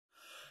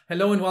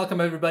Hello and welcome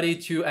everybody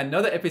to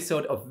another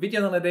episode of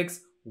Video Analytics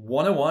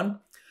 101.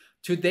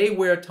 Today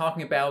we're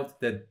talking about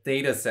the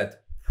dataset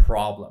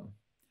problem.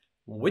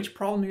 Which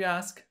problem, you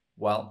ask?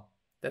 Well,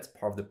 that's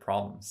part of the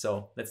problem.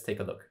 So let's take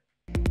a look.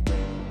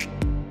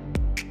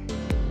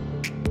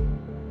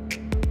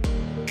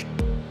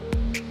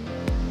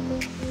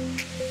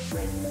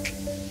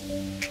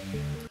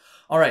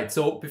 All right,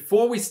 so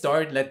before we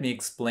start, let me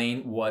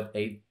explain what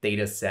a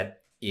dataset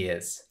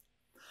is.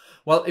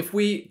 Well, if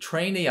we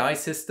train AI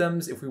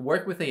systems, if we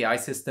work with AI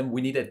system,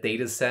 we need a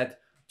data set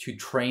to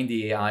train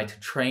the AI, to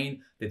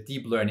train the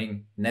deep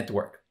learning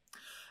network.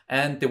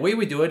 And the way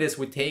we do it is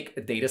we take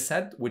a data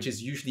set, which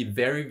is usually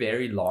very,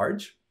 very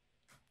large,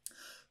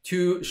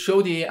 to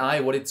show the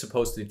AI what it's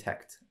supposed to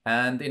detect.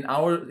 And in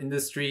our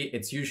industry,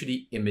 it's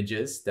usually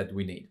images that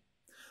we need.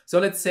 So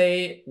let's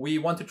say we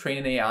want to train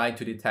an AI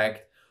to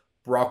detect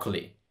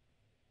broccoli.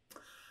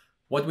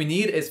 What we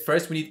need is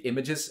first we need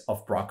images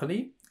of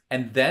broccoli.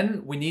 And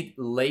then we need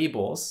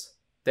labels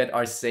that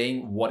are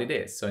saying what it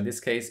is. So in this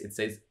case, it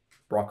says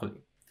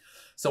broccoli.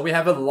 So we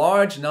have a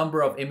large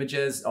number of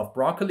images of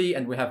broccoli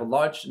and we have a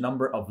large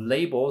number of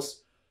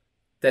labels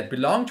that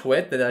belong to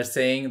it that are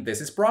saying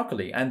this is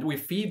broccoli. And we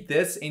feed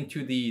this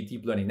into the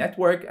deep learning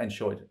network and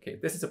show it, okay,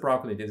 this is a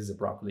broccoli, this is a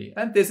broccoli,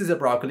 and this is a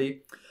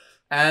broccoli.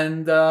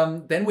 And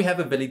then we have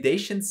a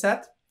validation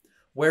set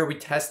where we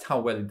test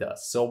how well it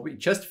does. So we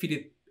just feed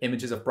it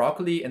images of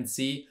broccoli and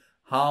see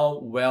how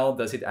well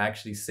does it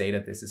actually say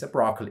that this is a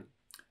broccoli.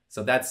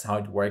 So that's how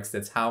it works.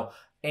 That's how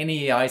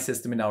any AI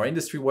system in our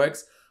industry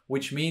works,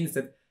 which means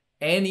that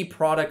any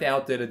product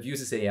out there that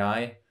uses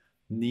AI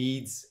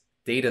needs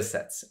data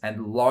sets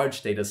and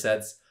large data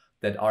sets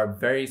that are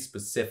very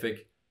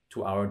specific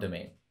to our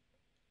domain.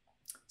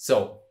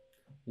 So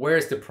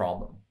where's the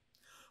problem?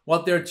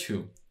 Well, there are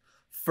two.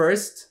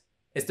 First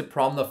is the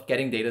problem of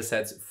getting data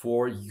sets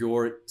for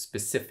your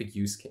specific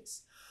use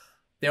case.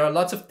 There are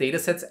lots of data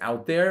sets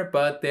out there,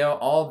 but they are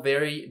all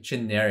very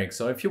generic.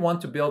 So if you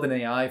want to build an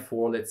AI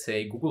for, let's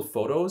say, Google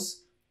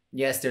Photos,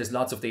 yes, there's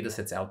lots of data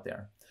sets out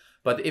there.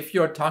 But if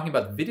you're talking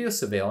about video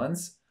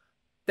surveillance,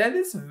 that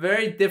is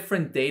very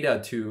different data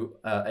to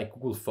a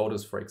Google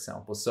Photos, for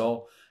example.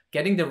 So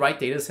getting the right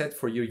data set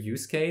for your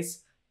use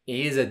case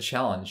is a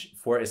challenge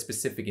for a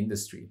specific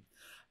industry.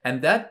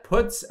 And that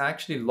puts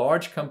actually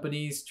large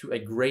companies to a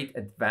great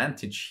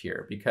advantage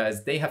here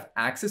because they have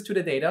access to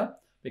the data,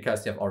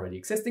 because they have already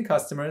existing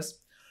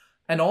customers.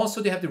 And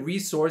also they have the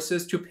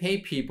resources to pay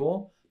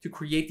people to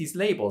create these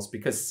labels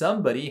because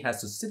somebody has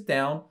to sit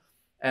down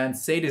and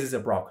say this is a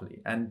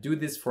broccoli and do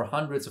this for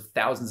hundreds of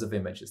thousands of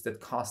images.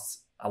 That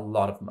costs a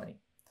lot of money.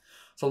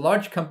 So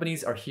large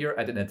companies are here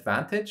at an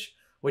advantage,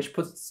 which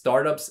puts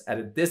startups at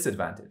a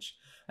disadvantage.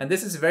 And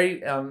this is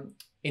very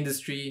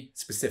industry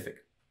specific.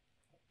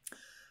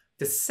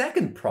 The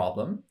second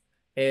problem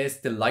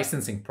is the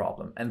licensing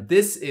problem. And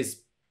this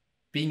is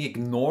being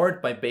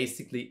ignored by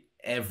basically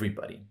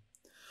everybody.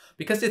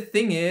 Because the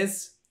thing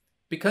is,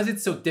 because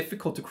it's so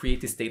difficult to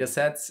create these data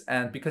sets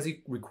and because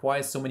it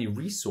requires so many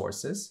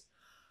resources,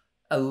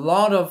 a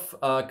lot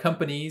of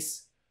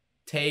companies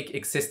take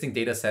existing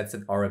data sets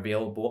that are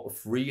available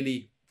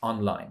freely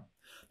online.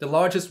 The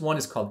largest one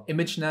is called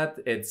ImageNet.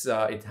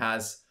 It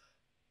has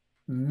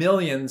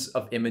millions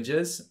of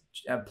images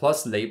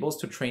plus labels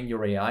to train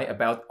your AI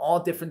about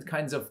all different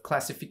kinds of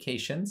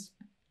classifications.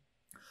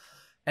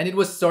 And it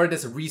was started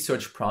as a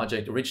research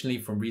project, originally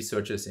from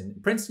researchers in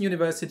Princeton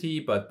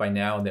University, but by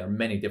now there are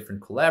many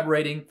different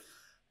collaborating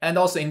and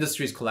also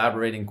industries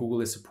collaborating.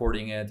 Google is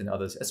supporting it and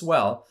others as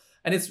well.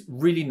 And it's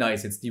really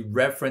nice. It's the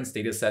reference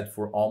data set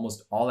for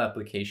almost all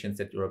applications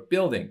that you're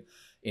building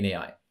in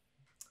AI.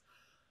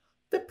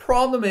 The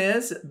problem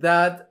is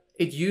that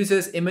it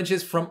uses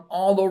images from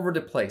all over the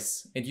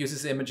place. It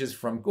uses images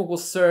from Google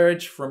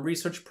search, from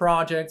research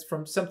projects,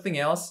 from something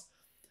else.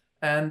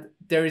 And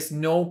there is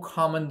no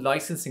common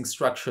licensing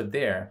structure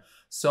there.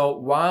 So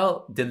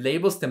while the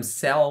labels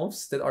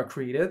themselves that are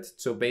created,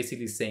 so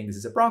basically saying this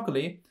is a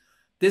broccoli,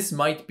 this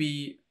might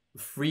be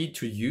free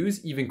to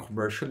use even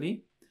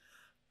commercially.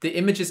 The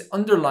images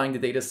underlying the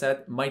data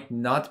set might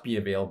not be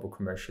available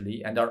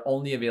commercially and are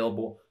only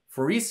available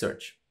for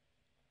research.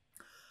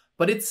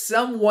 But it's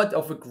somewhat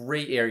of a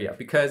gray area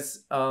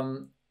because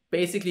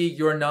basically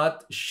you're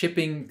not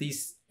shipping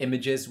these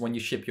images when you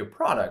ship your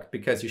product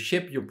because you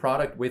ship your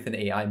product with an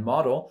AI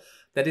model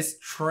that is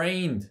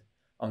trained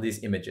on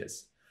these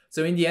images.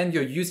 So in the end,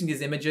 you're using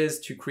these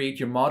images to create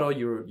your model,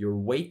 your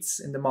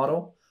weights in the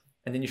model,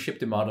 and then you ship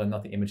the model and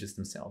not the images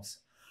themselves.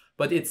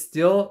 But it's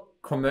still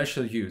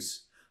commercial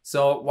use.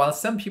 So while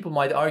some people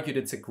might argue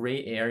that it's a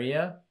gray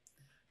area,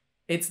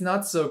 it's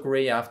not so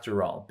gray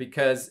after all,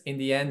 because in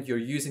the end, you're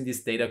using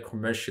this data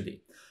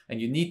commercially.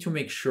 And you need to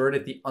make sure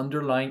that the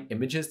underlying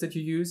images that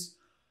you use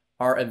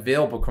are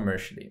available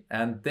commercially.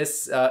 And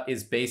this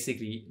is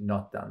basically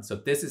not done. So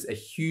this is a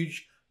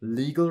huge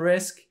legal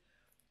risk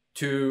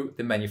to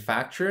the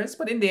manufacturers,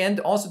 but in the end,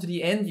 also to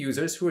the end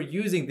users who are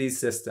using these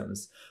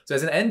systems. So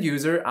as an end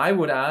user, I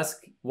would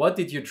ask, what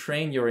did you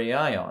train your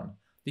AI on?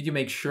 Did you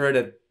make sure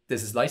that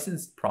this is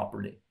licensed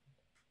properly?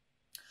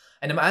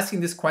 And I'm asking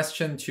this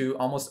question to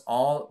almost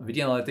all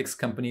video analytics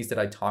companies that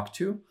I talk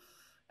to.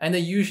 And I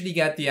usually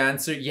get the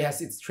answer, yes,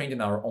 it's trained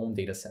in our own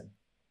data set.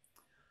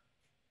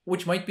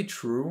 Which might be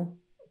true,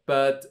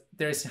 but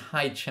there's a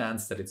high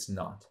chance that it's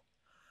not.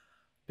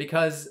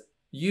 Because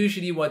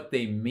usually what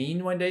they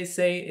mean when they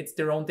say it's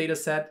their own data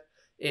set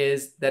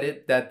is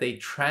that they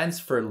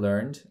transfer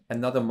learned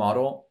another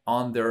model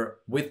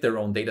with their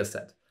own data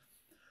set.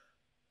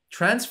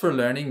 Transfer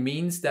learning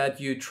means that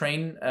you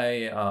train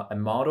a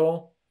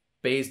model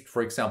based,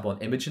 for example, on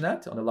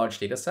ImageNet on a large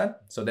data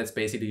set. So that's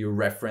basically you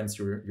reference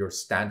your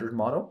standard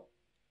model.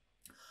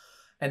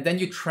 And then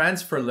you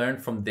transfer learn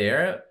from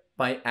there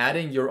by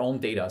adding your own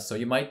data. So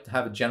you might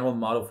have a general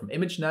model from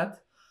ImageNet,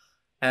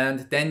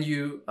 and then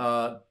you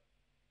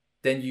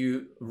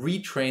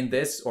retrain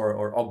this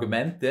or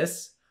augment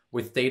this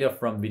with data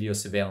from video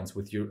surveillance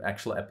with your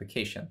actual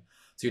application.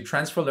 So you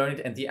transfer learn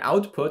it, and the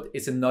output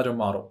is another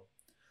model.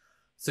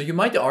 So you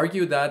might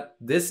argue that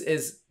this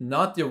is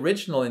not the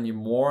original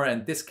anymore,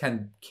 and this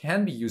can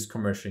be used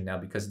commercially now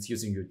because it's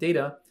using your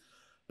data.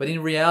 But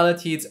in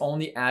reality, it's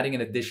only adding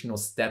an additional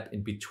step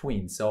in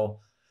between. So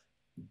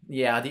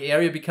yeah, the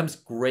area becomes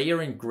grayer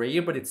and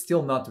grayer, but it's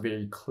still not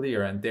very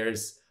clear. And the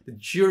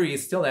jury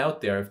is still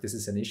out there if this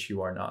is an issue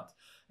or not.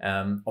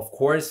 Of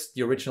course,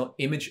 the original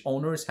image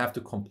owners have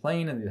to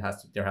complain, and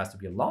there has to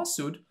be a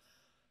lawsuit.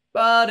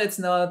 But it's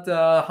not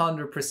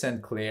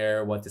 100%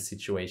 clear what the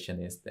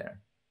situation is there.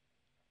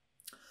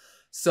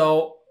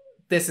 So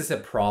this is a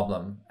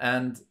problem,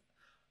 and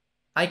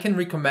I can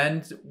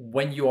recommend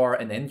when you are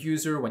an end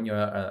user, when you're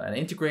an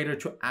integrator,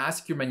 to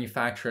ask your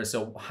manufacturer,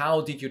 so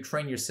how did you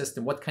train your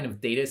system? What kind of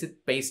data is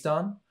it based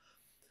on?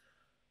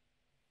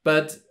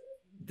 But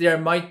there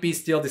might be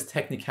still these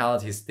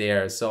technicalities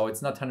there, so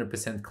it's not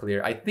 100%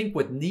 clear. I think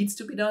what needs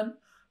to be done,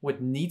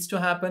 what needs to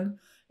happen,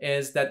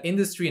 is that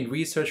industry and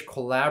research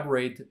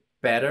collaborate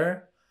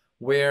better,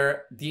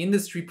 where the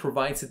industry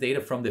provides the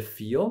data from the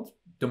field,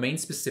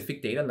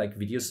 domain-specific data like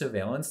video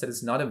surveillance that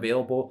is not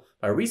available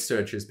by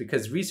researchers,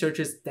 because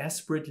researchers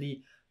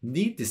desperately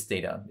need this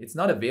data. It's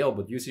not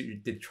available.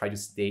 Usually they try to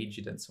stage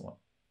it and so on.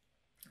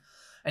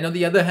 And on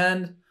the other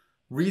hand,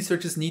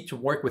 researchers need to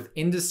work with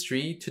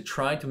industry to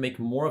try to make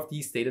more of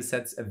these data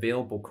sets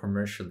available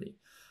commercially.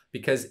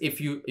 Because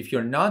if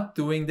you're not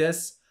doing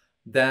this,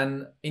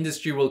 then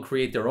industry will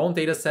create their own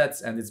data sets,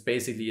 and it's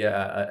basically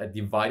a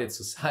divided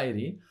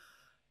society.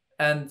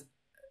 And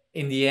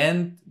in the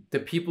end, the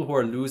people who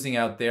are losing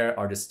out there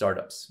are the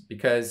startups,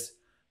 because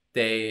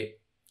they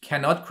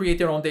cannot create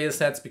their own data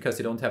sets because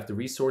they don't have the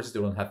resources, they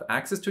don't have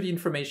access to the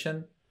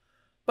information,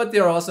 but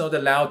they're also not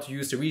allowed to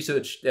use the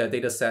research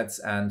data sets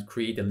and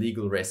create a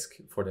legal risk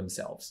for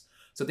themselves.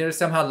 So they're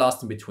somehow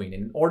lost in between.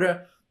 In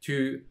order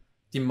to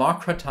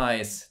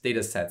democratize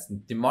data sets,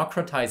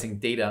 democratizing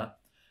data,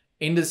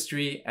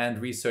 industry and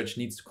research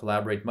needs to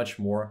collaborate much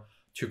more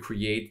to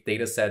create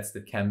data sets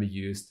that can be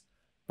used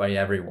by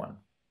everyone.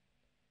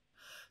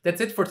 That's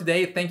it for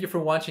today. Thank you for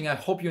watching. I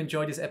hope you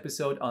enjoyed this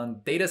episode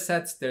on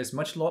datasets. There's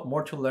much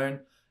more to learn,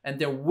 and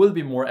there will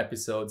be more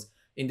episodes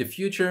in the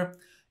future.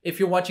 If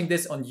you're watching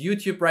this on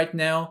YouTube right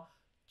now,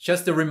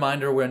 just a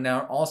reminder, we're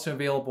now also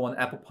available on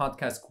Apple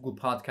Podcasts, Google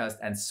Podcasts,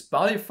 and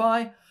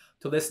Spotify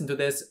to listen to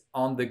this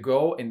on the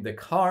go in the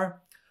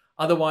car.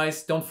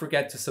 Otherwise, don't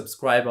forget to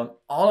subscribe on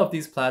all of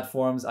these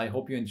platforms. I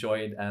hope you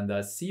enjoyed,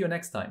 and see you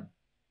next time.